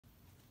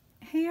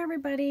Hey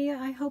everybody,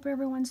 I hope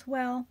everyone's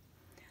well.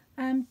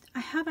 I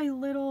have a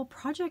little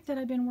project that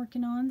I've been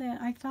working on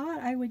that I thought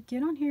I would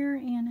get on here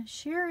and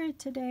share it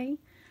today.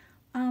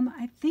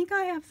 I think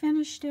I have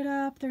finished it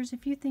up. There's a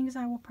few things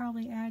I will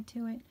probably add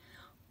to it,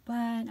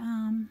 but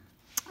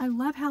I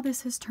love how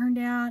this has turned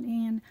out,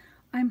 and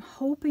I'm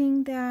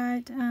hoping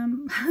that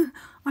I'm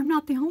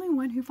not the only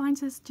one who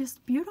finds this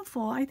just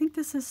beautiful. I think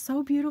this is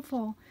so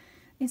beautiful.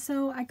 And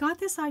so I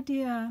got this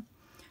idea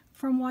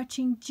from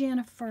watching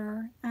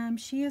Jennifer.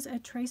 She is a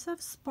Trace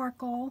of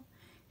Sparkle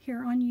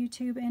here on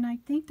YouTube, and I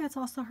think that's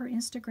also her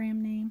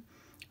Instagram name.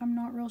 I'm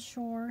not real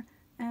sure.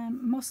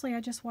 Mostly I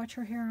just watch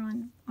her here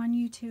on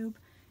YouTube,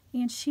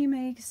 and she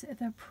makes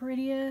the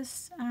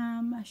prettiest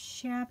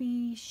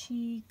shabby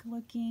chic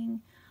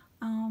looking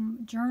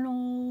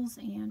journals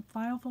and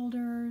file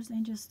folders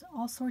and just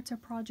all sorts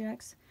of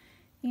projects.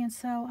 And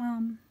so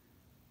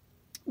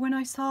when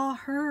I saw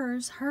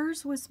hers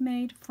was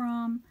made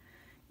from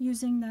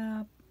using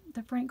the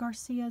Frank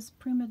Garcia's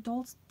Prima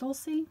Dulce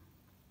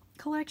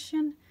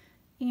collection,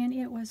 and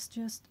it was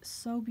just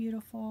so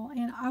beautiful.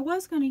 And I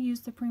was going to use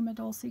the Prima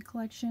Dulce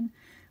collection,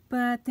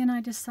 but then I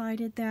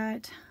decided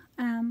that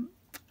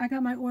I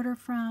got my order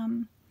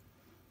from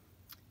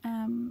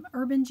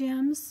Urban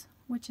Gems,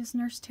 which is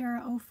Nurse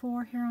Tara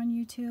 04 here on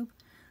YouTube.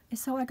 And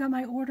so I got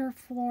my order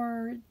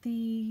for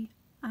the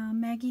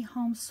Maggie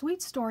Holmes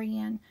Sweet Story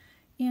in,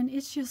 and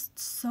it's just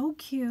so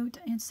cute.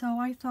 And so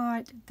I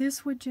thought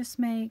this would just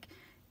make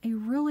a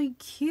really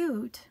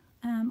cute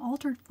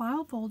altered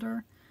file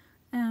folder,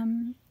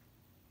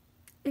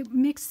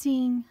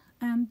 mixing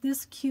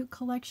this cute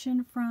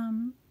collection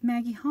from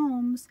Maggie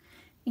Holmes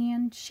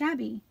and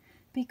shabby,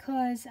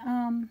 because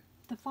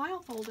the file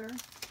folder,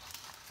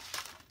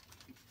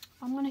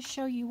 I'm going to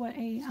show you what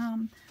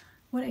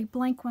a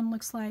blank one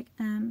looks like.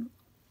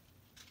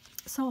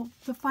 So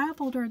the file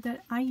folder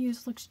that I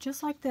use looks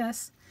just like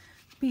this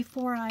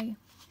before I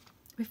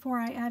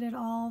added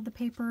all the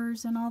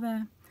papers and all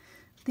the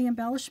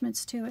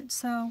embellishments to it.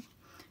 So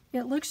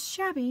it looks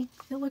shabby,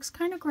 it looks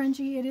kind of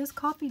grungy, it is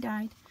coffee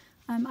dyed.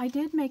 I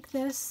did make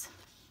this,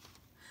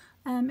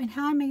 and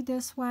how I made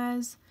this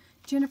was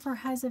Jennifer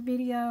has a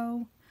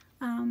video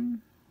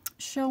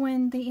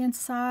showing the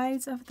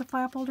insides of the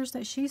file folders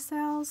that she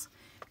sells,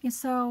 and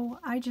so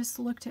I just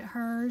looked at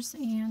hers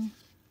and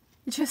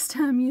just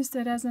used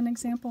it as an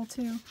example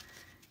to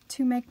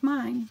make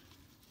mine.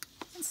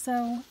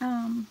 So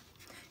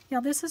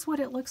yeah, this is what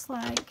it looks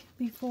like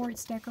before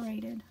it's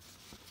decorated.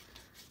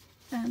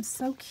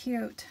 So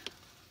cute,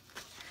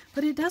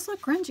 but it does look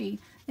grungy.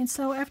 And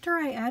so after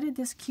I added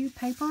this cute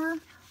paper,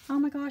 oh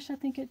my gosh, I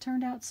think it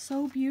turned out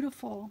so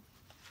beautiful.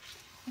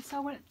 And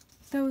so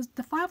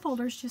the file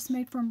folders just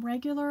made from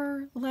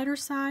regular letter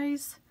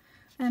size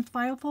and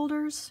file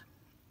folders,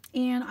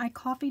 and I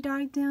coffee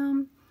dyed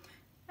them.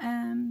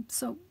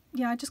 So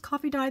yeah, I just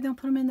coffee dyed them,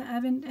 put them in the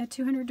oven at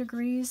 200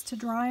 degrees to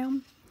dry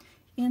them,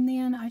 and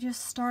then I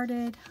just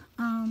started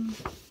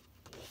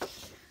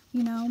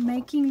you know,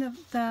 making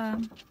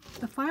the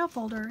file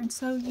folder. And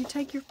so you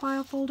take your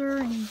file folder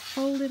and you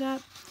fold it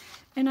up,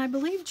 and I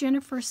believe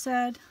Jennifer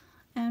said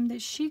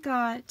that she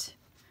got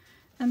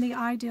the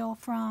ideal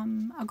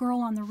from A Girl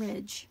on the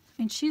Ridge,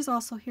 and she's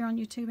also here on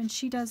YouTube, and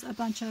she does a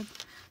bunch of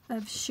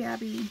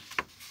shabby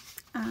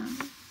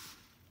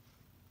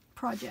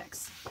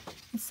projects.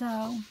 And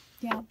so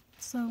yeah,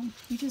 so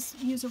you just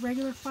use a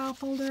regular file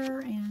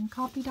folder and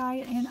coffee dye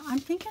it, and I'm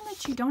thinking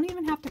that you don't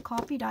even have to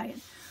coffee dye it.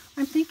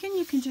 I'm thinking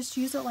you can just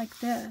use it like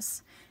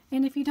this.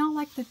 And if you don't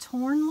like the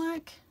torn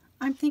look,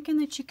 I'm thinking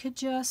that you could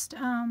just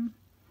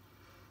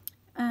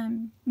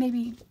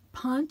maybe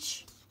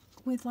punch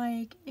with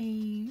like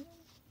a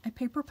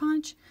paper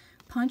punch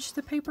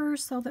the paper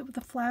so that with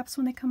the flaps,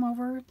 when they come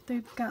over,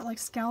 they've got like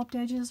scalloped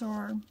edges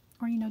or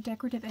you know,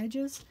 decorative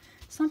edges.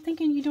 So I'm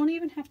thinking you don't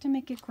even have to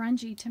make it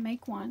grungy to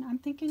make one. I'm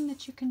thinking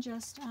that you can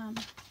just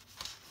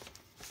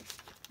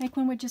make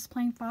one with just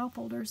plain file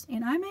folders,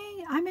 and I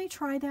may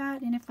try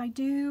that, and if I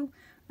do,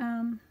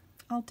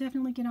 I'll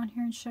definitely get on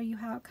here and show you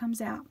how it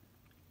comes out.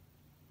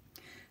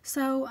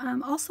 So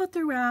also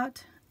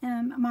throughout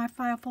my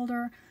file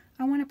folder,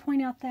 I want to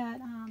point out that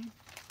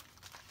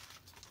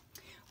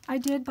I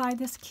did buy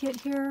this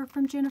kit here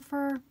from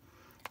Jennifer,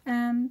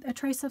 a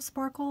Trace of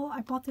Sparkle.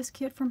 I bought this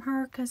kit from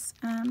her because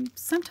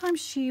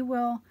sometimes she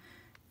will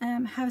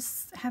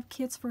have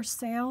kits for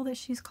sale that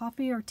she's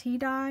coffee or tea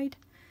dyed,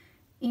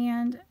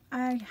 and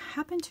I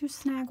happened to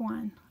snag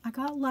one. I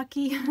got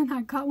lucky and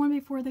I got one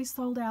before they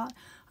sold out.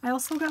 I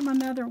also got my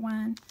mother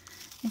one,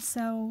 and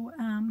so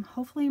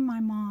hopefully my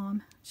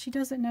mom, she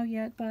doesn't know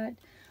yet, but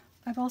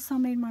I've also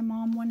made my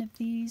mom one of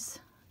these,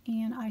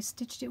 and I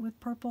stitched it with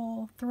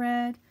purple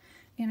thread,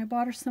 and I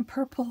bought her some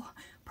purple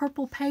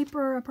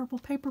paper, a purple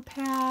paper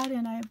pad,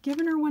 and I've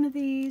given her one of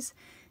these.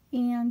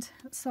 And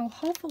so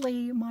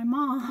hopefully my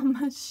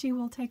mom, she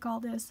will take all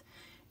this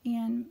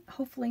and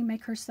hopefully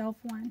make herself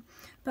one.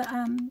 But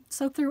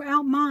so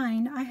throughout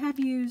mine, I have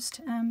used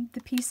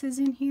the pieces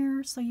in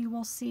here, so you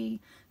will see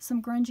some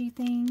grungy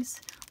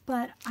things,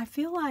 but I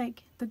feel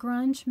like the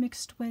grunge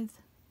mixed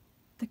with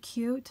the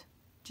cute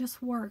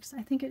just works.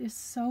 I think it is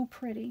so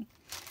pretty.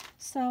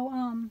 So,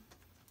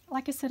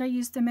 like I said, I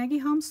used the Maggie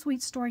Holmes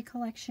Sweet Story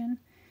collection,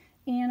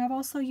 and I've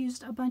also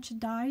used a bunch of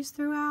dies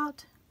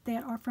throughout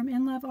that are from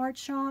In Love Art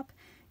Shop,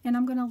 and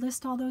I'm going to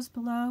list all those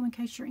below in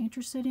case you're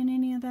interested in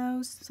any of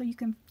those, so you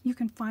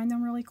can find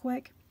them really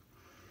quick.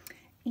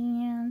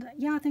 And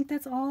yeah, I think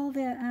that's all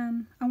that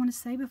I want to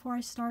say before I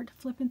start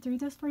flipping through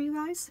this for you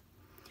guys.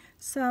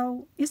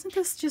 So isn't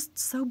this just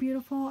so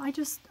beautiful?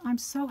 I'm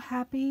so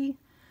happy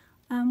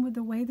with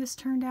the way this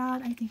turned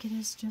out. I think it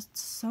is just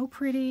so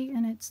pretty,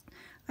 and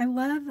I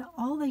love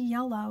all the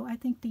yellow. I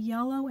think the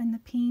yellow and the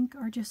pink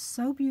are just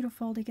so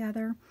beautiful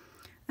together.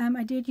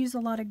 I did use a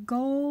lot of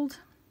gold,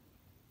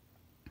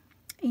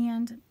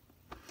 and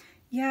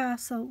yeah,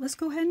 so let's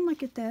go ahead and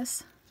look at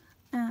this.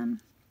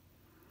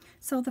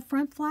 So the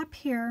front flap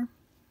here,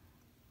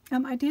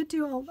 I did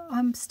do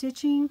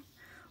stitching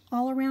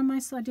all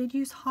around so I did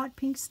use hot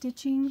pink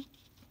stitching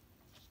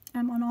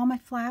on all my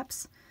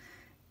flaps.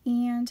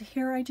 And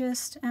here I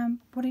just,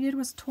 what I did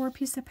was tore a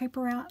piece of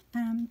paper out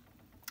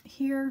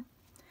here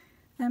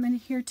and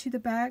here to the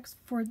back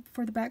for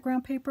the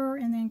background paper,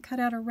 and then cut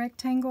out a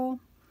rectangle,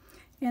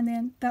 and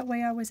then that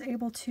way I was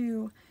able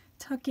to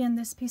tuck in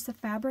this piece of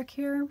fabric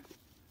here.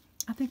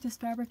 I think this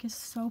fabric is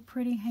so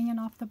pretty hanging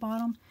off the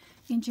bottom.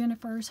 In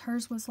Jennifer's,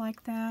 hers was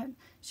like that.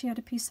 She had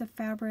a piece of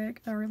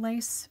fabric or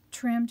lace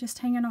trim just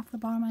hanging off the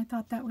bottom. I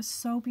thought that was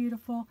so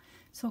beautiful.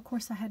 So of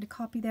course I had to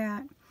copy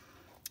that.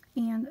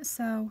 And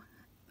so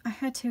I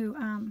had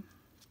to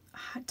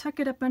tuck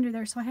it up under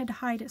there, so I had to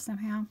hide it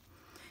somehow.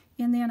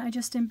 And then I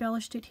just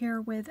embellished it here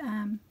with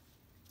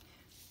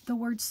the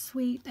word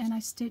sweet, and I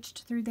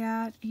stitched through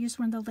that. I used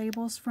one of the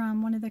labels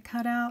from one of the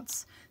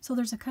cutouts. So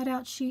there's a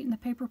cutout sheet in the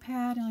paper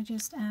pad, and I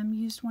just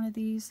used one of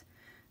these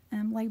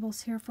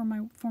labels here for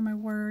my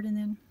word.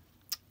 And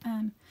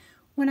then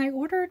when I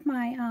ordered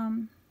my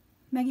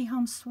Maggie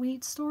Holmes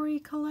Sweet Story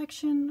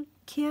collection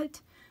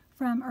kit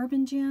from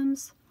Urban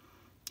Gems,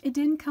 it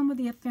didn't come with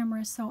the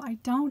ephemera, so I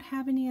don't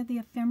have any of the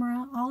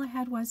ephemera. All I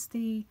had was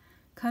the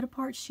cut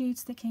apart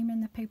sheets that came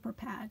in the paper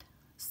pad.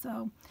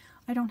 So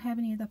I don't have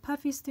any of the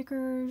puffy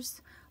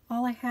stickers.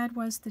 All I had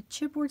was the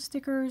chipboard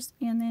stickers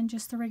and then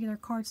just the regular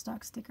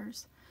cardstock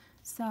stickers.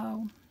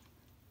 So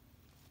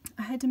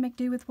I had to make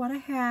do with what I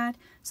had.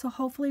 So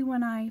hopefully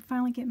when I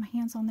finally get my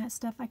hands on that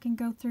stuff, I can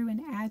go through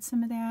and add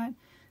some of that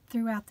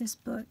throughout this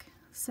book.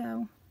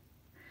 So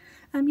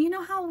you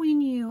know how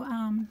when you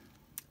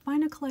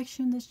find a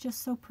collection that's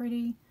just so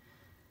pretty,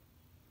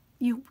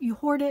 you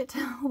hoard it?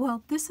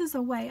 Well, this is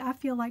a way, I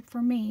feel like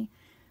for me,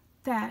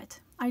 that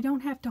I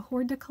don't have to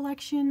hoard the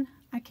collection.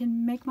 I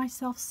can make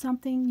myself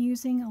something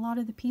using a lot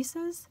of the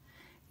pieces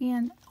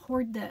and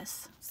hoard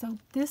this. So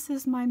this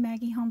is my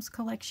Maggie Holmes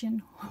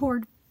collection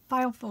hoard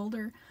file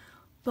folder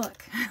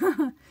book.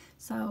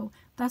 So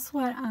that's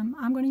what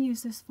I'm going to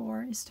use this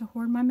for, is to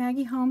hoard my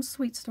Maggie Holmes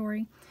Sweet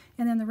Story,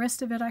 and then the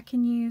rest of it I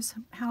can use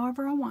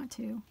however I want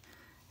to.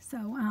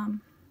 So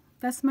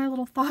that's my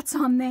little thoughts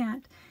on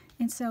that.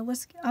 And so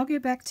I'll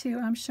get back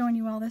to showing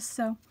you all this.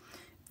 So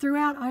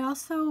throughout, I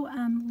also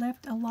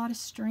left a lot of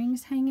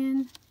strings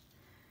hanging.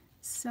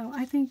 So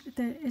I think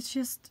that it's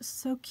just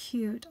so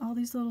cute, all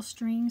these little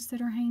strings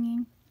that are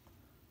hanging.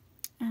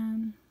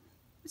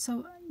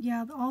 So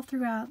yeah, all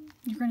throughout,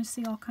 you're going to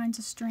see all kinds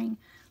of string.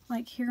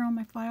 Like here on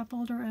my file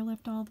folder, I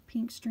left all the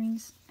pink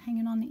strings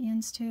hanging on the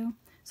ends too.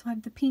 So I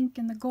have the pink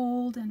and the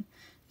gold, and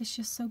it's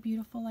just so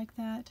beautiful like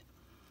that.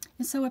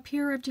 And so up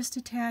here, I've just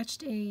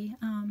attached a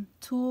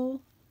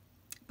tulle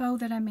bow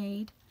that I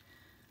made.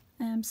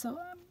 So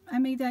I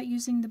made that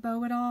using the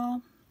Bow It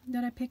All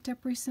that I picked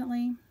up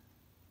recently.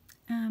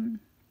 And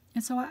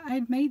so I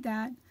had made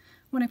that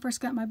when I first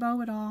got my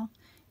Bow It All,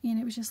 and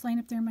it was just laying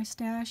up there in my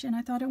stash, and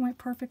I thought it went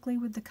perfectly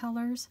with the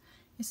colors.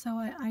 And so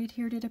I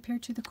adhered it up here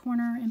to the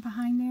corner, and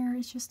behind there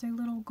is just a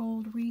little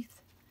gold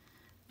wreath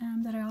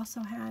that I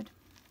also had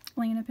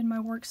laying up in my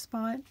work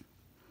spot.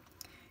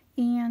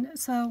 And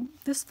so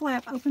this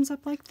flap opens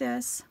up like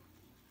this.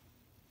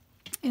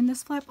 And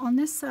this flap on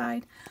this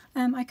side,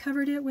 I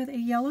covered it with a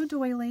yellow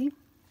doily.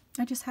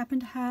 I just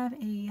happened to have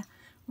a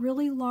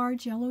really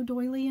large yellow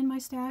doily in my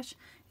stash,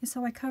 and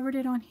so I covered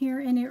it on here,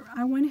 and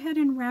I went ahead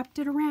and wrapped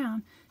it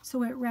around,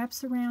 so it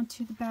wraps around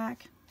to the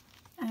back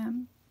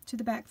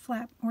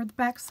flap, or the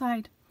back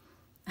side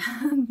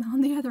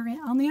on the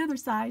other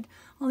side,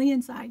 on the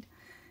inside.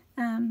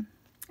 And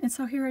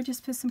so here I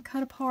just put some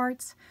cut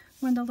aparts,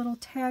 one of the little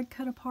tag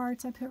cut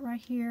aparts I put right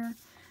here,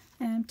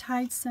 and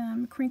tied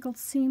some crinkled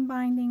seam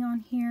binding on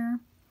here.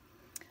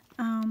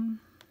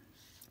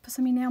 Put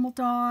some enamel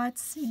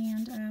dots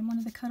and one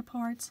of the cut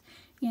aparts.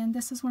 And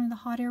this is one of the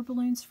hot air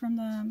balloons from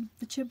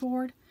the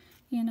chipboard.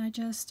 And I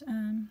just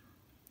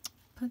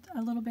put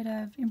a little bit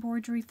of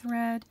embroidery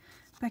thread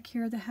back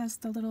here that has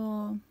the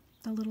little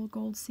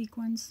gold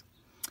sequins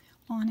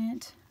on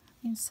it.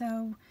 And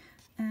so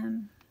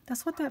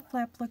that's what that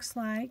flap looks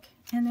like.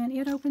 And then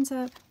it opens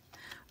up.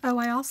 Oh,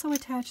 I also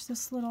attached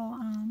this little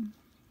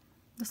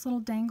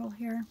dangle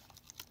here.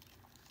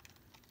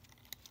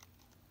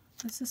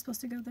 This is supposed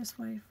to go this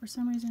way. For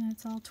some reason,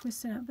 it's all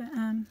twisted up. But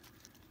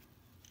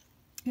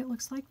it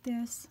looks like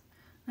this.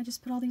 I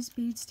just put all these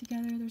beads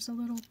together. There's a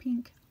little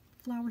pink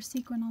flower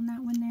sequin on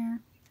that one there.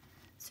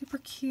 Super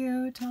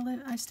cute.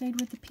 I stayed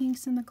with the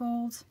pinks and the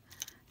golds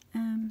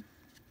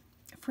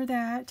for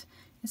that.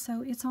 And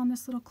so it's on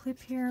this little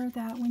clip here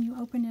that when you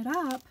open it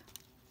up,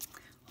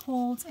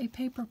 holds a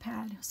paper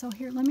pad. So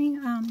here, let me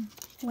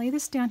lay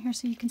this down here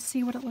so you can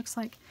see what it looks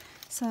like.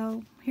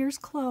 So here's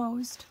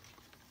closed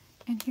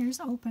and here's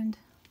opened.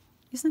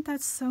 Isn't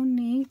that so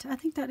neat? I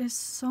think that is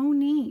so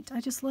neat. I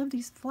just love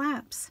these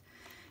flaps.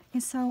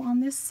 And so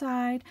on this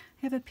side,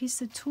 I have a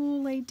piece of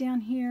tulle laid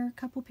down here, a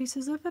couple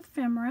pieces of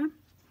ephemera.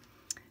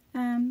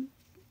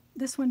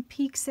 This one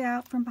peeks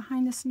out from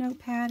behind this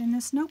notepad, and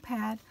this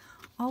notepad,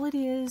 all it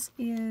is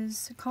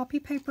copy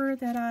paper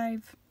that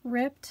I've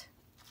ripped.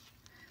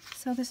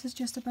 So this is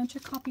just a bunch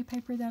of copy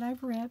paper that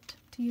I've ripped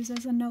to use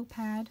as a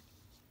notepad.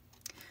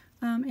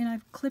 And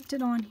I've clipped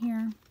it on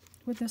here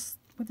with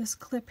this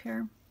clip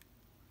here.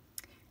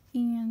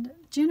 And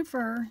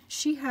Jennifer,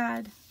 she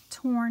had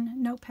torn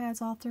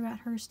notepads all throughout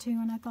hers too,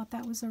 and I thought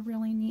that was a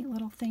really neat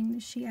little thing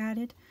that she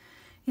added.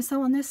 And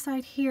so on this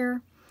side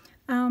here,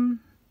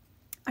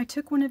 I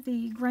took one of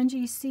the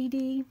grungy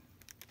CD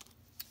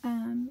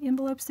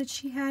envelopes that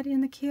she had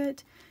in the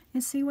kit,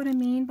 and see what I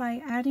mean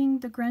by adding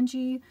the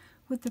grungy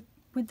with the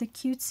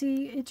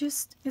cutesy.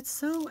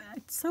 It's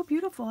so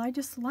beautiful. I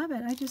just love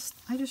it. I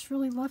just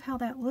really love how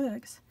that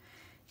looks.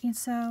 And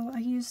so I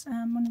used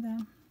one of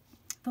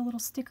the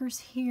little stickers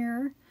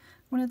here,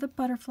 one of the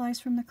butterflies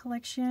from the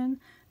collection,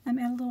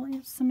 add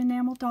some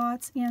enamel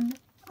dots, and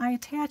I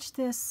attached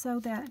this so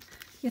that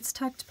it's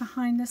tucked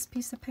behind this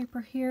piece of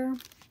paper here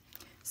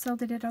so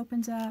that it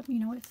opens up,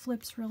 it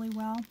flips really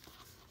well.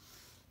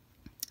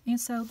 And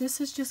so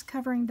this is just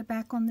covering the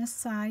back on this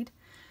side.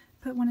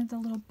 Put one of the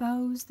little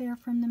bows there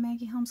from the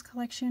Maggie Holmes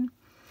collection,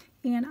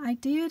 and I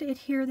did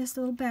adhere this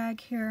little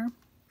bag here,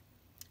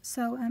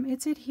 so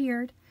it's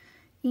adhered,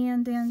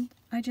 and then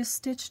I just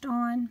stitched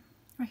on.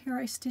 Right here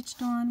I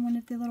stitched on one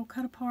of the little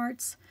cut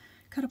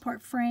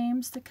apart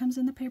frames that comes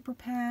in the paper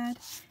pad,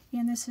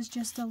 and this is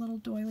just a little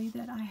doily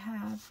that I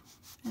have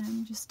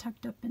just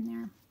tucked up in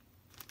there.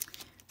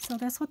 So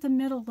that's what the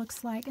middle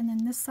looks like. And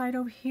then this side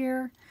over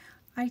here,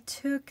 I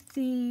took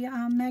the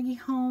Maggie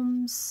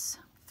Holmes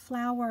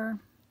flower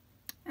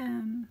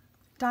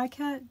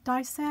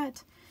die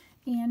set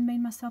and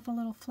made myself a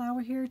little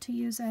flower here to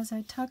use as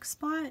a tuck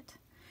spot.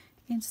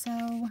 And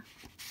so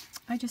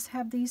I just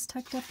have these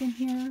tucked up in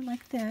here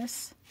like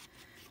this.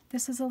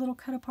 This is a little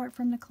cut apart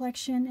from the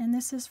collection, and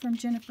this is from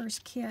Jennifer's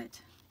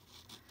kit.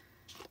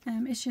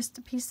 It's just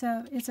it's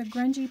a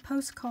grungy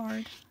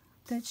postcard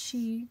that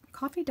she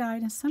coffee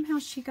dyed, and somehow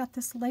she got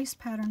this lace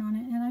pattern on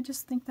it, and I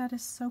just think that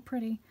is so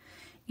pretty.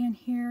 And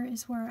here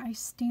is where I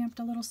stamped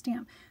a little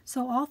stamp.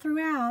 So all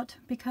throughout,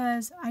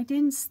 because I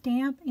didn't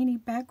stamp any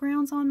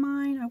backgrounds on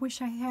mine, I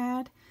wish I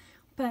had,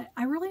 but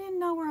I really didn't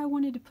know where I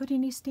wanted to put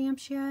any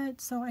stamps yet,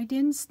 so I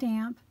didn't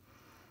stamp.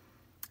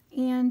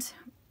 And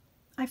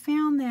I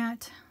found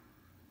that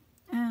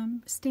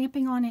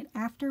stamping on it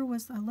after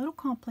was a little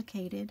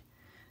complicated,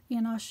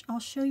 and I'll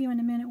show you in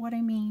a minute what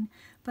I mean.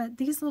 But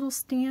these little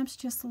stamps,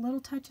 just little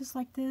touches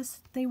like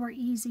this, they were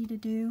easy to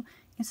do.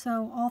 And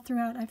so all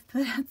throughout I've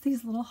put up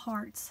these little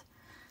hearts.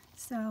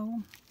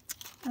 So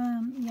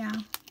yeah.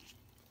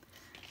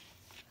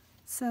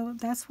 So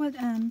that's what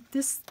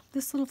this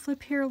little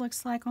flip here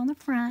looks like on the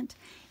front.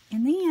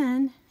 And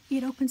then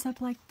it opens up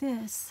like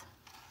this.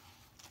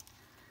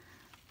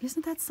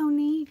 Isn't that so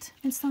neat?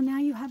 And so now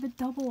you have a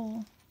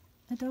double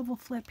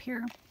flip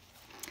here.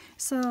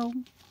 So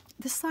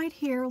this side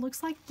here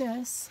looks like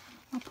this.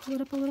 I'll pull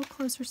it up a little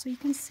closer so you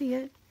can see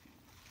it.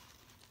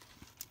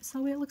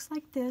 So it looks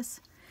like this.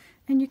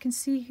 And you can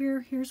see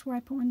here's where I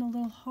put one of the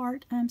little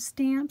heart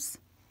stamps.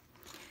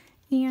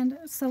 And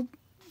so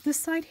this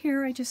side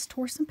here, I just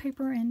tore some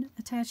paper and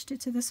attached it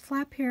to this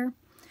flap here.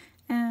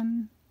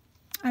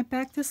 I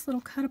backed this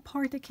little cut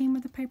apart that came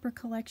with the paper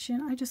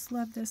collection. I just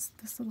love this.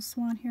 This little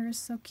swan here is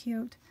so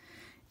cute.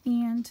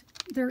 And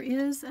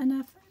there's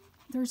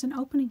an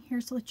opening here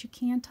so that you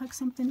can tuck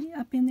something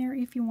up in there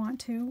if you want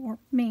to, or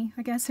me,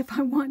 I guess, if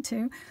I want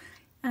to.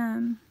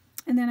 And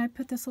then I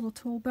put this little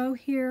tulle bow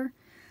here,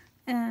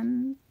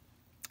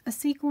 a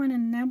sequin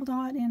and enamel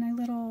dot, and a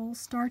little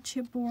star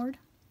chipboard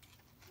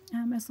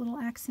as little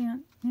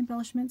accent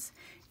embellishments.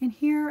 And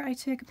here I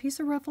took a piece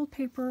of ruffled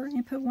paper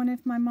and put one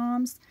of my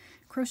mom's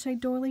crochet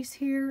doilies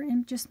here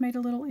and just made a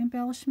little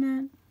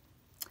embellishment.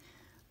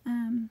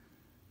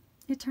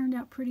 It turned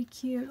out pretty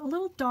cute. A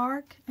little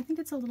dark. I think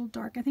it's a little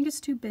dark. I think it's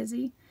too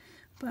busy,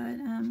 but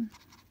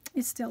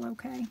it's still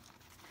okay.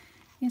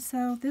 And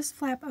so this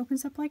flap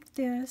opens up like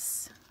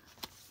this.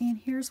 And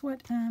here's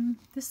what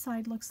this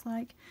side looks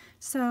like.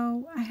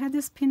 So I had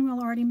this pinwheel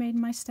already made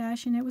in my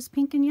stash, and it was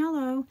pink and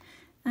yellow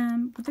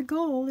with the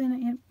gold,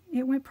 and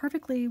it went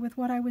perfectly with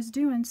what I was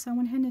doing, so I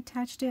went ahead and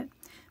attached it.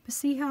 But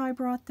see how I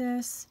brought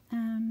this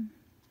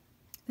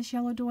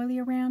yellow doily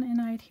around, and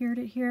I adhered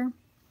it here?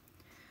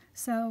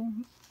 So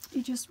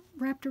it just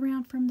wrapped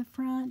around from the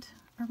front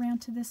around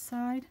to this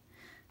side,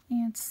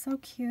 and it's so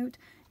cute.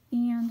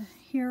 And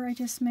here I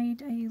just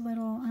made a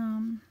little,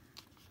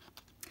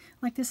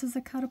 like this is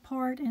a cut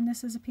apart and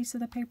this is a piece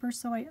of the paper,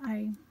 so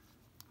I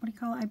what do you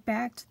call it? I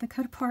backed the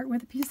cut apart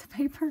with a piece of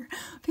paper,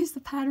 piece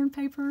of pattern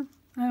paper.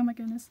 Oh my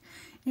goodness.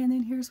 And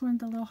then here's one of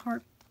the little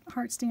heart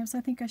stamps. I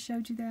think I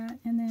showed you that.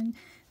 And then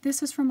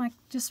this is from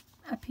just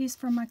a piece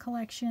from my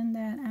collection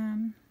that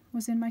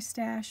was in my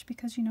stash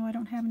because, you know, I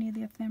don't have any of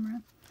the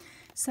ephemera.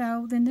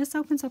 So then this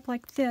opens up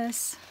like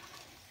this.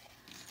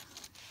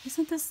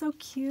 Isn't this so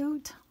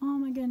cute? Oh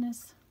my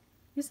goodness.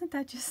 Isn't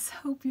that just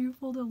so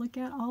beautiful to look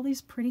at? All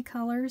these pretty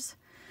colors.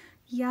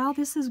 Yeah,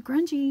 this is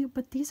grungy,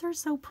 but these are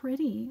so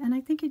pretty. And I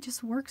think it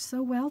just works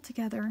so well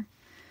together.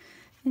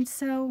 And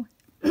so,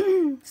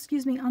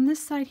 excuse me, on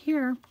this side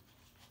here,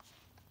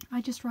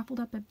 I just ruffled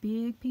up a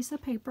big piece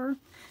of paper.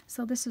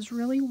 So this is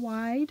really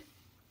wide.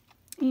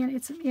 And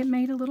it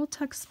made a little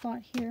tuck spot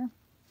here.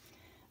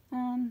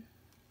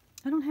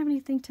 I don't have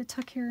anything to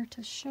tuck here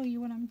to show you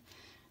what I'm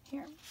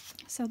here.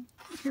 So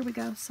here we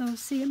go. So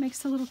see, it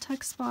makes a little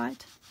tuck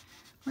spot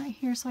right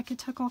here, so I could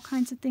tuck all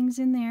kinds of things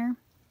in there.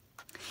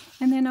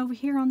 And then over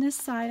here on this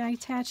side, I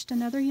attached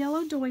another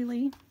yellow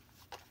doily.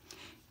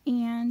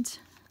 And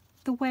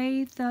the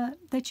way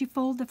that you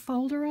fold the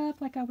folder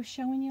up, like I was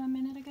showing you a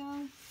minute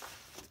ago,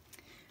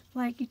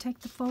 like you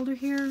take the folder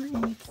here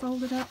and you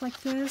fold it up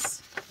like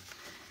this,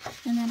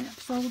 and then it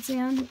folds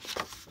in.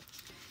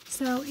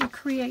 So it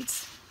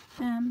creates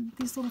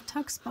these little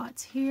tuck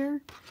spots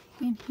here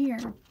and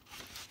here.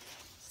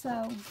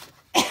 So,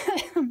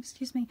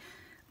 excuse me,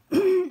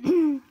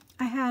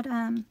 I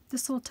had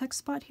this little tuck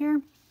spot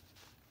here,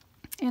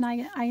 and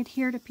I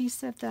adhered a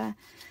piece of the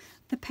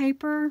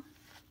paper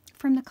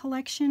from the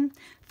collection.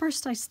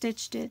 First I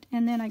stitched it,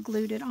 and then I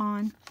glued it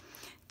on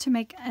to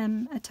make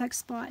a tuck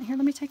spot. Here,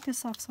 let me take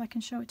this off so I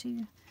can show it to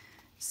you.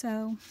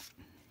 So,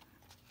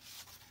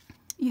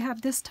 you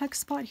have this tuck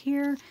spot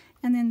here,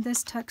 and then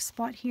this tuck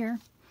spot here.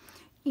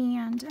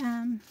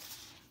 And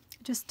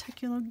just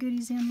tuck your little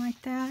goodies in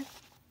like that.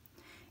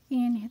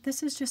 And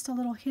this is just a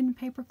little hidden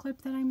paper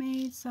clip that I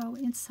made. So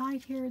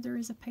inside here there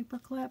is a paper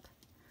clip.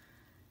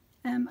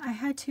 I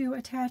had to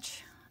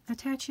attach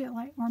it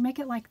like, or make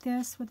it like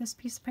this with this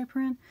piece of paper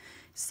in,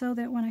 so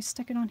that when I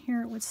stuck it on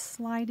here it would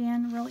slide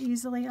in real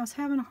easily. I was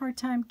having a hard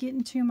time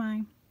getting to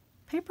my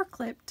paper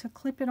clip to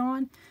clip it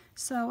on,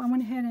 so I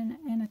went ahead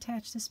and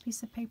attached this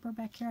piece of paper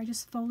back here. I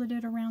just folded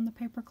it around the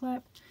paper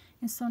clip,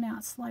 and so now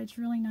it slides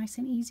really nice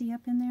and easy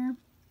up in there.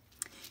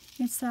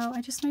 And so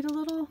I just made a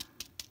little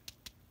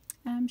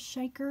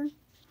shaker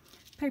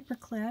paper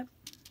clip.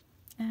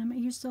 I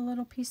used a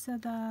little piece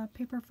of the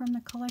paper from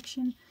the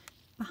collection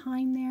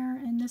behind there,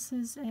 and this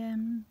is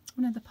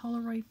one of the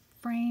Polaroid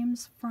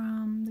frames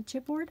from the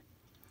chipboard,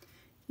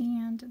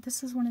 and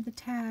this is one of the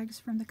tags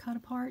from the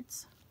cut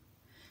aparts.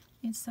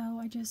 And so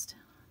I just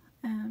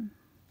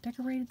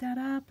decorated that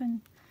up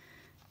and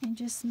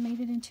just made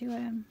it into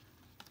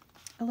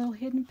a little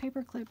hidden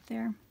paper clip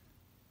there.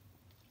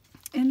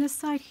 And this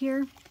side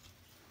here,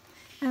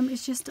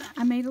 it's just,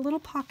 I made a little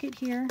pocket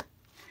here.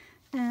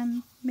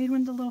 Made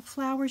one of the little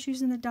flowers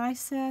using the die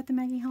set, the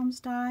Maggie Holmes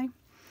die.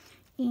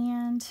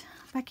 And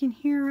back in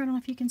here, I don't know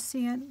if you can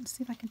see it. Let's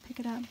see if I can pick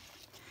it up.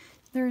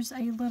 There's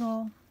a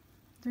little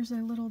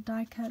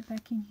die cut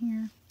back in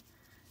here,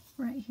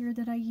 right here,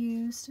 that I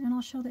used, and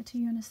I'll show that to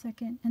you in a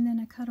second. And then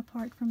a cut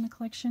apart from the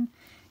collection.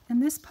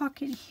 And this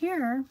pocket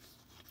here,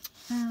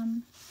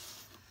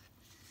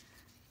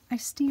 I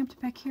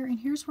stamped back here, and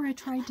here's where I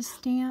tried to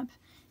stamp,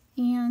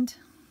 and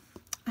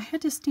I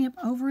had to stamp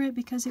over it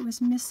because it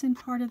was missing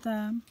part of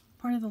the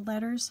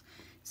letters,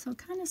 so it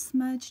kind of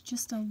smudged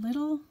just a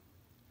little,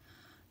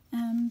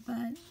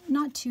 but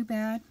not too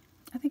bad.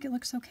 I think it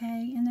looks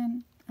okay. And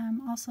then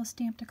also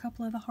stamped a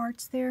couple of the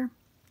hearts there.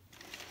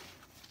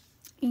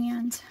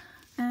 And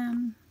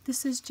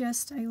this is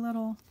just a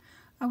little,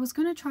 I was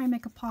going to try and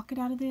make a pocket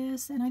out of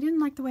this, and I didn't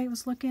like the way it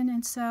was looking,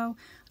 and so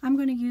I'm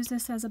going to use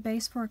this as a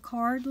base for a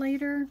card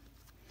later.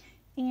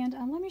 And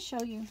let me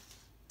show you.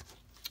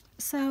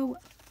 So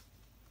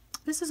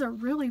this is a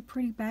really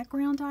pretty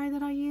background die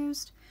that I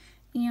used,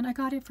 and I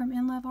got it from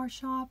In Love Art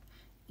Shop,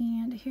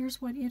 and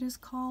here's what it is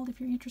called if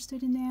you're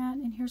interested in that,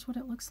 and here's what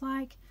it looks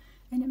like.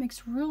 And it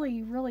makes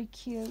really, really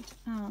cute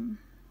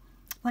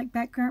like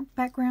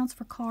backgrounds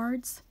for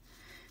cards.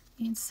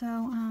 And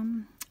so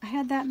I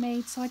had that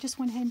made, so I just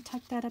went ahead and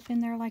tucked that up in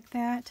there like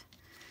that.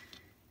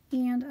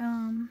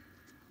 And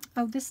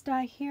oh, this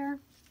die here,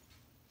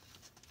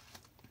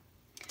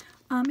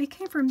 it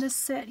came from this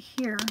set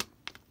here,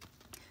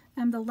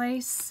 the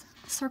lace,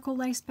 circle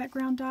lace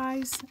background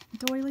dies,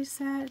 doily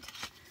set.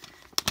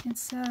 And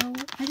so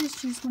I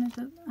just used one of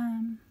the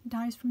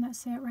dies from that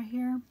set right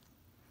here.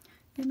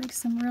 It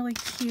makes some really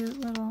cute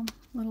little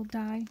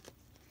die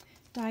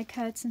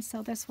cuts, and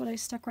so that's what I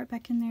stuck right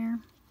back in there.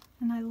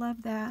 And I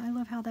love that. I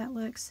love how that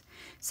looks.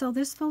 So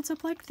this folds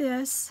up like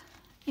this,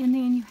 and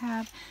then you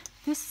have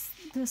this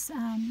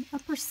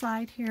upper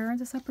side here,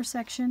 this upper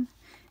section,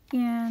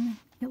 and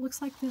it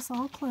looks like this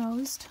all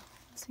closed.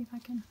 Let's see if I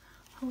can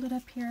hold it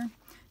up here.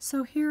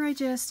 So here I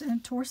just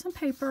tore some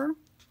paper,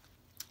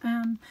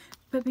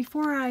 But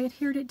before I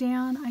adhered it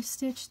down, I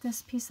stitched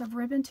this piece of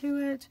ribbon to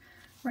it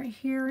right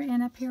here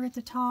and up here at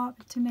the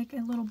top to make a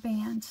little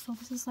band. So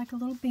this is like a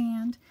little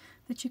band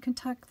that you can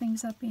tuck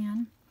things up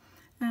in.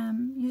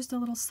 Used a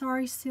little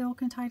sari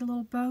silk and tied a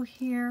little bow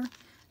here,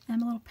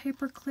 and a little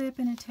paper clip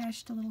and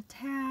attached a little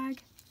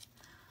tag.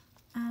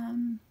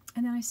 And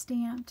then I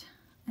stamped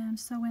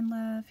 "So in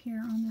Love"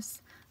 here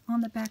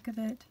on the back of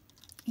it,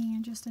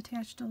 and just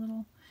attached a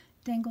little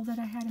dangle that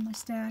I had in my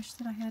stash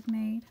that I had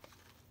made.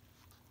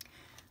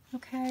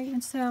 Okay,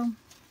 and so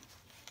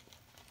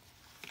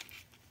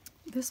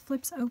this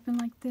flips open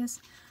like this.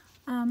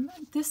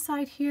 This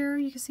side here,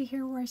 you can see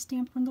here where I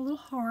stamped one of the little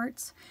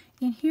hearts.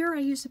 And here I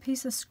used a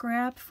piece of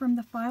scrap from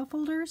the file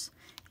folders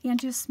and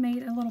just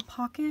made a little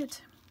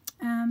pocket.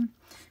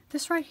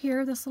 This right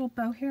here, this little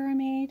bow here I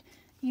made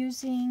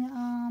using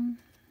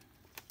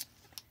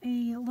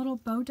a little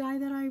bow die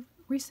that I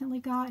recently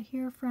got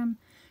here from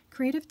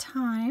Creative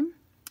Time.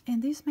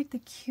 And these make the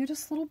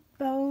cutest little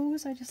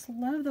bows. I just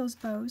love those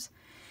bows.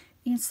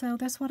 And so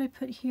that's what I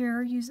put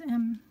here.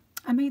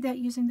 I made that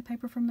using the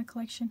paper from the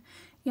collection.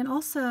 And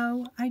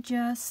also, I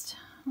don't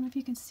know if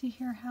you can see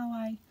here how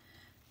I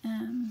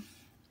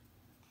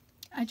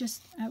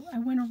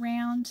went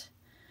around,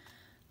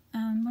 what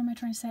am I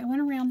trying to say? I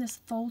went around this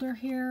folder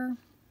here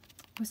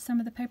with some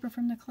of the paper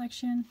from the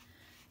collection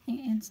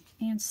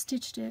and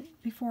stitched it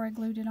before I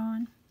glued it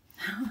on.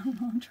 I don't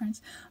know what I'm trying to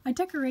say. I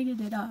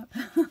decorated it up.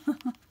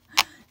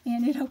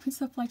 And it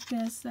opens up like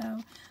this, so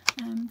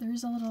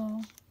there's a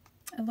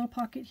little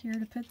pocket here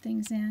to put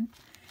things in.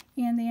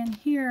 And then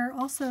here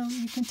also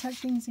you can tuck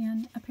things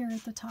in up here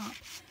at the top.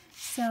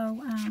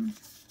 So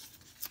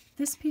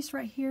this piece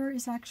right here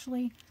is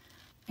actually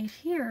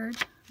adhered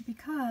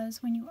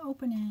because when you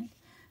open it,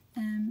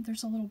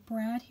 there's a little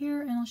brad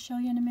here, and I'll show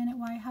you in a minute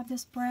why I have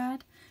this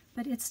brad,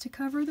 but it's to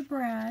cover the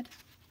brad,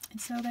 and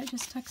so that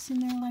just tucks in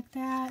there like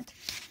that,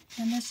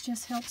 and this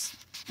just helps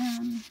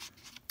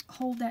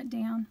hold that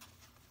down.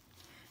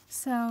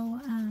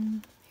 So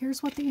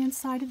here's what the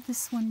inside of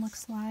this one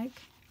looks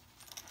like.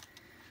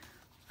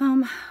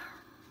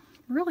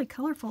 Really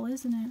colorful,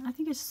 isn't it? I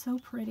think it's so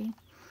pretty.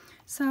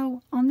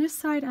 So on this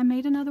side, I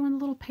made another one of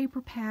the little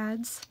paper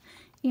pads.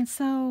 And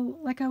so,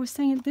 like I was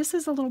saying, this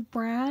is a little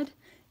brad,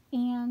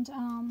 and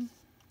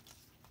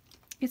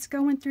it's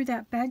going through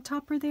that bag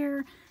topper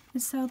there.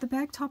 And so the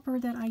bag topper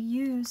that I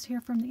used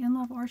here from the In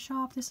Love Art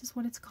Shop, this is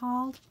what it's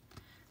called.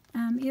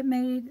 It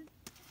made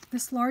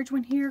this large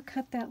one here,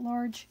 cut that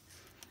large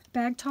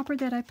bag topper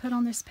that I put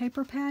on this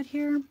paper pad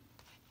here.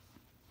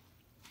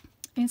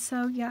 And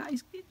so, yeah,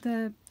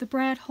 the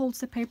brad holds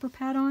the paper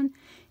pad on.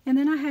 And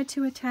then I had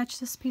to attach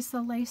this piece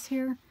of lace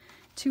here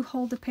to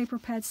hold the paper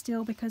pad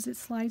still because it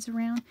slides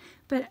around.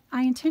 But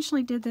I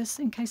intentionally did this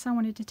in case I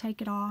wanted to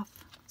take it off,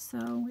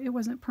 so it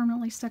wasn't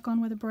permanently stuck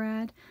on with a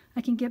brad.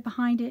 I can get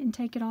behind it and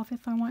take it off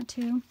if I want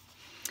to.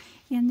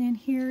 And then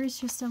here is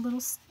just a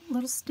little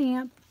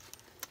stamp.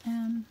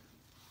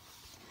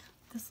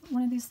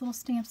 One of these little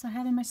stamps I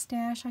have in my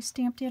stash. I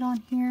stamped it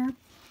on here.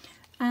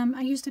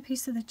 I used a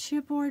piece of the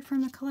chipboard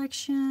from the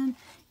collection,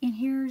 and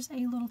here's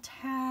a little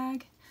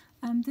tag.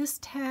 This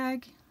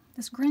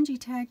grungy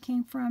tag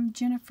came from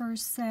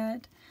Jennifer's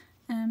set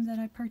that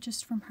I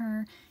purchased from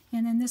her,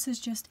 and then this is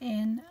just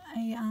a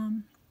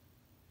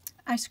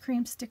ice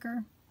cream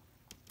sticker,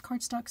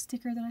 cardstock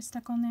sticker that I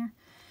stuck on there.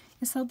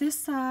 And so this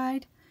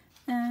side,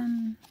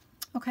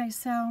 okay,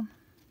 so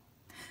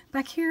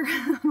back here,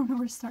 I don't know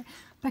where to start.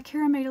 Back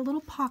here I made a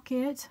little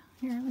pocket.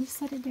 Here, let me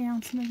set it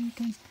down so maybe you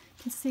can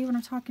see what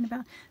I'm talking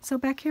about. So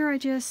back here I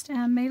just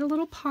made a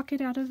little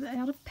pocket out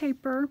of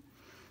paper.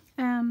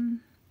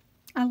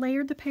 I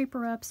layered the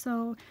paper up,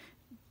 so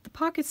the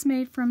pocket's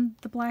made from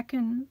the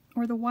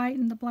the white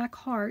and the black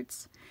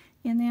hearts,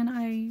 and then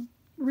I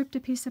ripped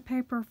a piece of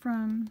paper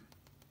from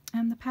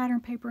the pattern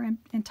paper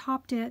and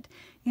topped it,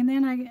 and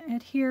then I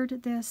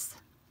adhered this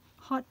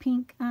hot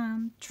pink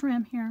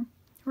trim here,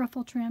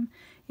 ruffle trim,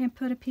 and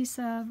put a piece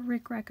of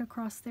rickrack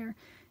across there.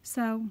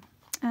 So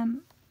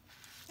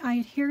I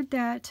adhered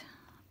that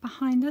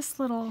behind this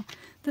little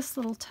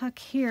tuck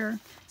here,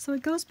 so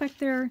it goes back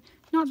there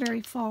not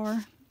very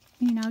far,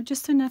 you know,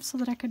 just enough so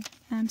that I could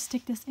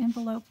stick this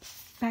envelope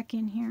back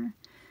in here.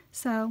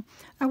 So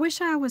I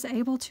wish I was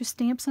able to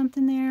stamp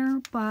something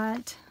there,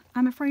 but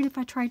I'm afraid if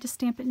I tried to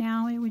stamp it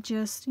now, it would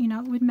just, you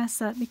know, it would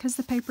mess up because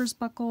the paper's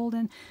buckled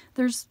and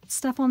there's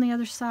stuff on the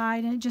other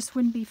side and it just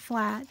wouldn't be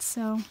flat.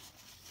 So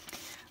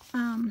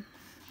I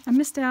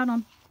missed out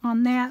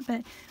on that,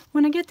 but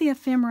when I get the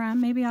ephemera,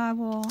 maybe I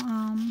will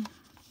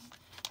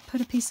put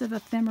a piece of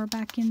ephemera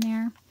back in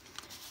there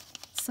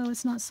so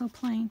it's not so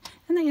plain.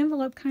 And the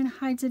envelope kind of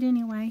hides it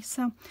anyway.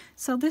 So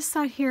this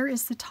side here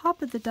is the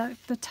top of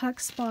the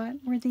tuck spot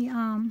where the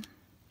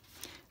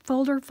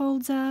folder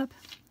folds up.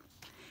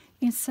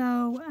 And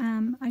so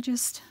I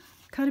just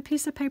cut a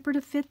piece of paper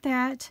to fit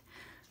that,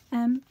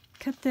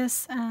 cut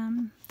this,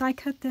 die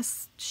cut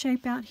this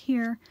shape out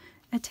here,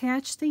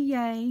 attached the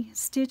yay,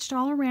 stitched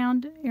all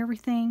around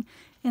everything,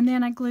 and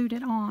then I glued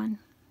it on.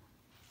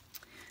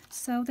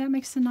 So that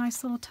makes a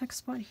nice little tuck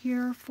spot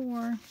here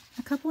for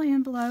a couple of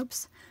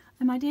envelopes.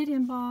 I did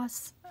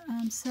emboss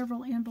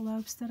several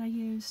envelopes that I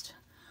used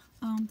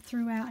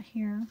throughout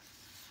here.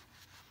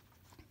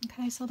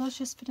 Okay, so those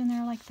just fit in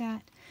there like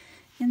that.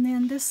 And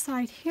then this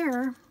side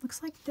here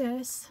looks like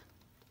this.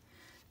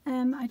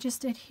 I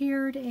just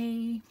adhered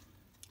a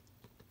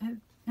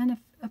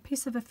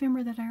piece of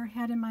ephemera that I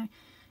had in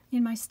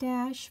my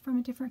stash from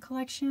a different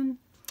collection.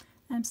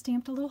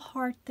 Stamped a little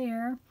heart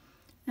there.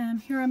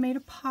 Here I made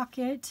a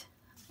pocket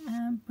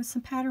with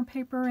some pattern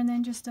paper and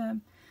then just a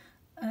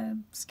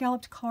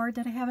scalloped card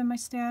that I have in my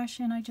stash,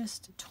 and I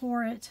just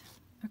tore it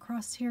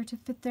across here to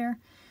fit there.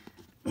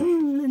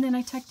 And then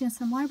I tucked in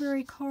some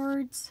library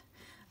cards.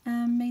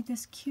 Made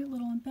this cute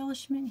little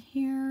embellishment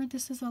here.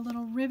 This is a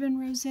little ribbon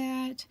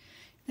rosette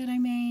that I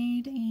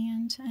made,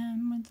 and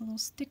with the little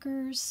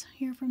stickers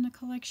here from the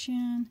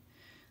collection.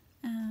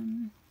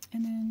 And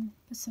then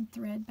put some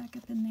thread back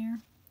up in there.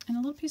 And a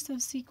little piece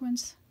of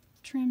sequins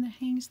trim that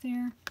hangs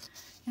there.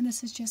 And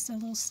this is just a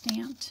little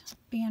stamped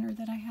banner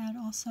that I had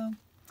also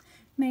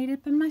made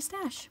up in my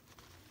stash.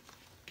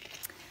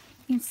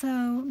 And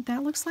so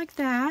that looks like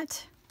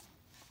that.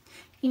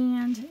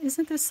 And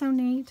isn't this so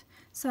neat?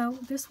 So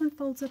this one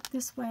folds up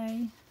this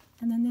way,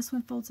 and then this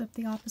one folds up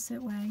the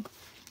opposite way.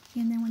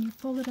 And then when you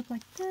fold it up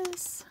like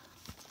this,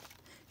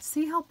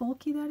 see how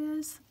bulky that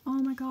is?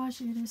 Oh my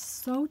gosh, it is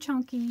so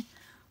chunky.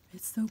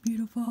 It's so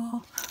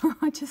beautiful.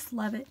 I just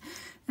love it.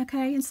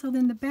 Okay, and so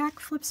then the back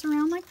flips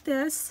around like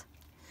this,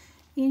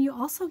 and you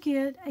also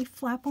get a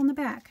flap on the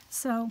back.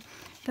 So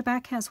the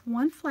back has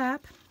one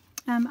flap.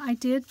 I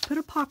did put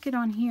a pocket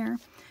on here,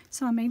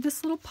 so I made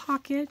this little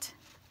pocket.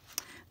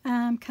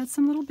 Cut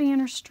some little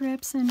banner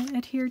strips and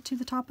adhered to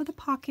the top of the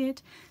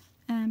pocket,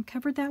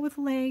 covered that with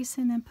lace,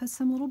 and then put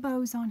some little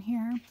bows on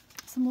here,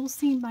 some little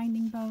seam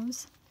binding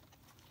bows.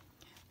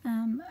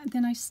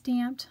 Then I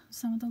stamped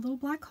some of the little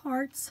black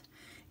hearts,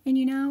 and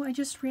you know, I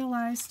just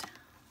realized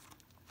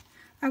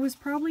I was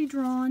probably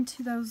drawn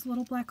to those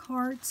little black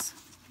hearts.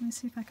 Let me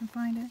see if I can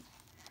find it.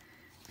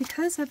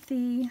 Because of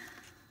the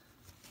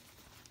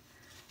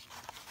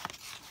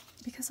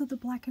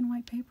black and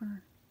white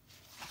paper.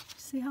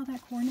 See how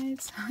that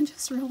coordinates? I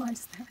just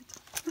realized that.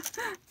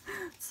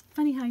 It's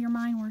funny how your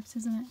mind works,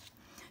 isn't it?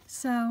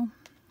 So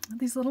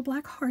these little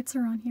black hearts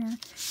are on here,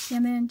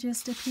 and then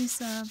just a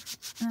piece of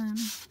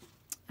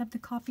the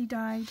coffee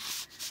dyed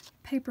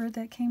paper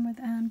that came with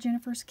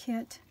Jennifer's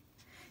kit.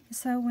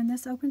 So when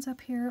this opens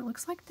up here, it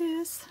looks like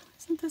this.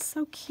 Isn't this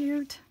so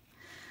cute?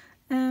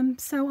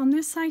 So on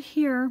this side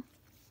here,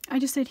 I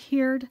just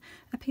adhered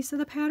a piece of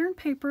the pattern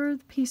paper,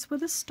 the piece with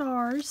the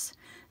stars.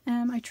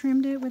 I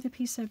trimmed it with a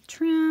piece of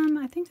trim.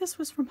 I think this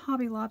was from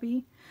Hobby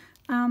Lobby.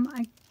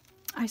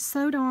 I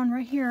sewed on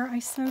right here, I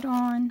sewed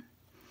on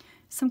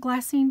some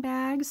glassine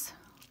bags,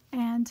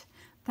 and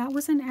that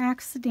was an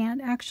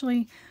accident.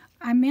 Actually,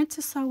 I meant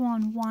to sew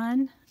on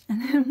one,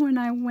 and then when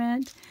I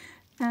went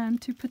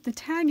to put the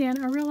tag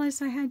in, I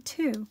realized I had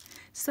two.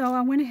 So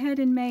I went ahead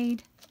and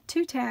made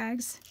two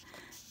tags,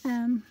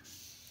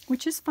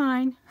 which is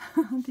fine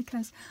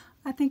because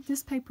I think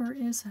this paper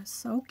is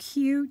so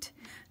cute.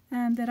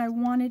 That I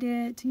wanted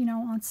it, you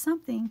know, on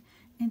something,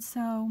 and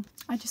so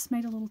I just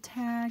made a little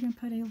tag and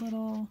put a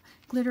little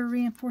glitter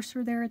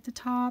reinforcer there at the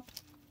top,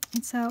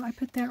 and so I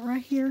put that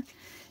right here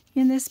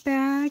in this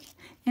bag,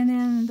 and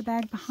then the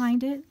bag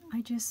behind it,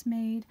 I just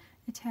made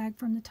a tag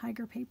from the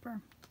tiger paper.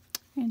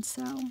 And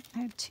so I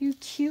have two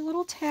cute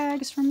little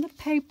tags from the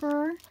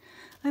paper.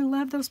 I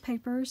love those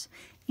papers.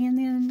 And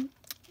then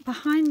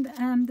behind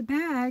the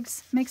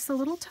bags makes a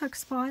little tuck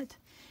spot.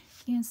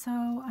 And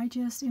so I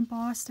just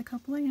embossed a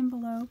couple of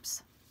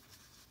envelopes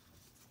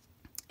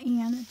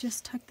and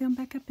just tucked them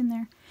back up in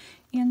there.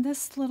 And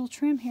this little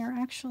trim here,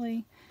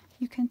 actually,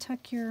 you can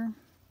tuck your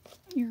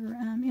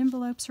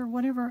envelopes or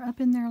whatever up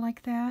in there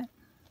like that.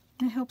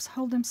 It helps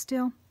hold them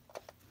still,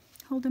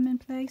 hold them in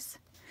place.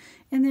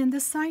 And then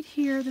this side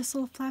here, this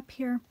little flap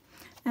here,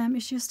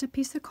 is just a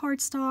piece of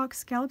cardstock,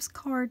 scallops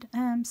card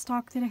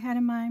stock that I had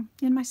in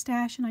my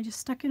stash, and I just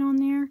stuck it on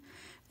there.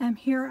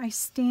 Here I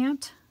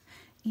stamped.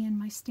 And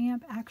my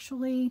stamp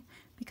actually,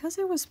 because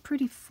it was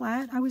pretty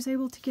flat, I was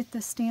able to get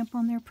the stamp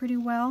on there pretty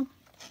well.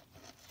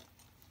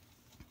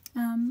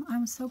 I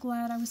was so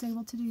glad I was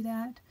able to do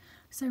that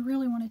because I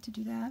really wanted to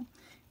do that.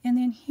 And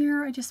then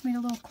here I just made a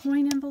little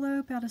coin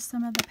envelope out of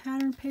some of the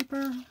pattern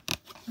paper.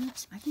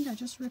 Oops, I think I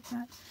just ripped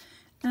that.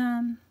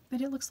 But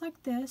it looks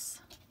like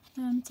this.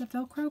 It's a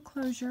Velcro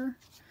closure.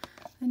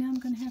 And now I'm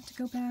going to have to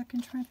go back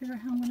and try and figure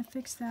out how I'm going to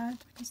fix that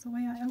because the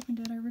way I opened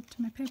it, I ripped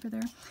my paper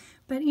there.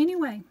 But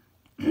anyway,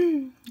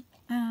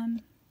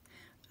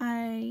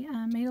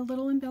 I made a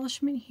little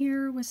embellishment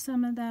here with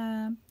some of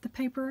the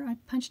paper. I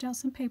punched out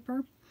some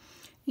paper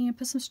and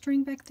put some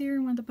string back there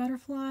and one of the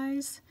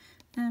butterflies.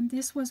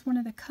 This was one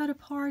of the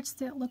cut-aparts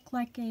that looked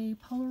like a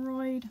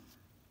Polaroid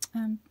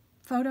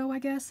photo, I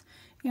guess.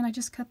 And I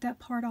just cut that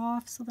part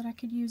off so that I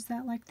could use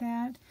that like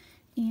that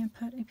and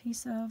put a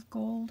piece of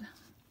gold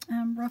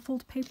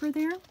ruffled paper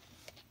there.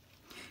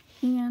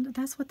 And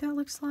that's what that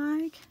looks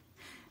like.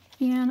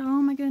 And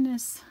oh my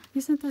goodness,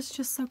 isn't this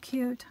just so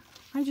cute?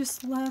 I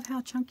just love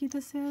how chunky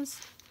this is.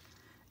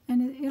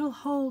 And it'll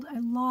hold a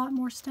lot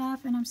more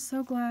stuff, and I'm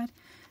so glad,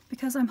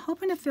 because I'm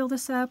hoping to fill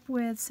this up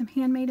with some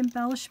handmade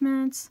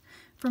embellishments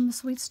from the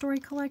Sweet Story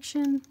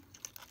collection.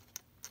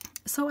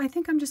 So I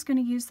think I'm just going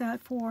to use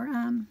that for,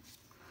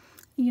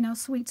 you know,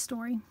 Sweet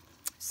Story.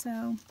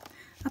 So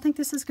I think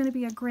this is going to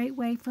be a great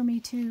way for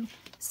me to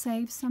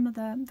save some of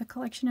the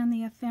collection and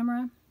the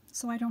ephemera,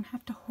 so I don't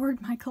have to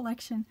hoard my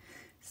collection.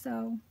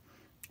 So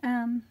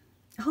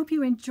I hope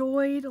you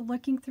enjoyed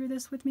looking through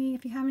this with me.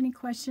 If you have any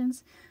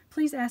questions,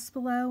 please ask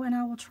below, and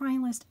I will try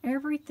and list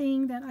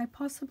everything that I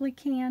possibly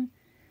can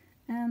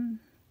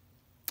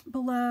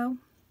below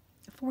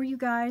for you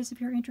guys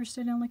if you're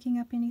interested in looking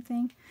up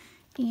anything.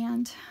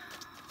 And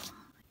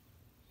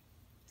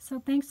so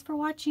thanks for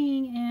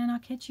watching, and I'll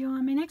catch you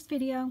on my next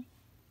video.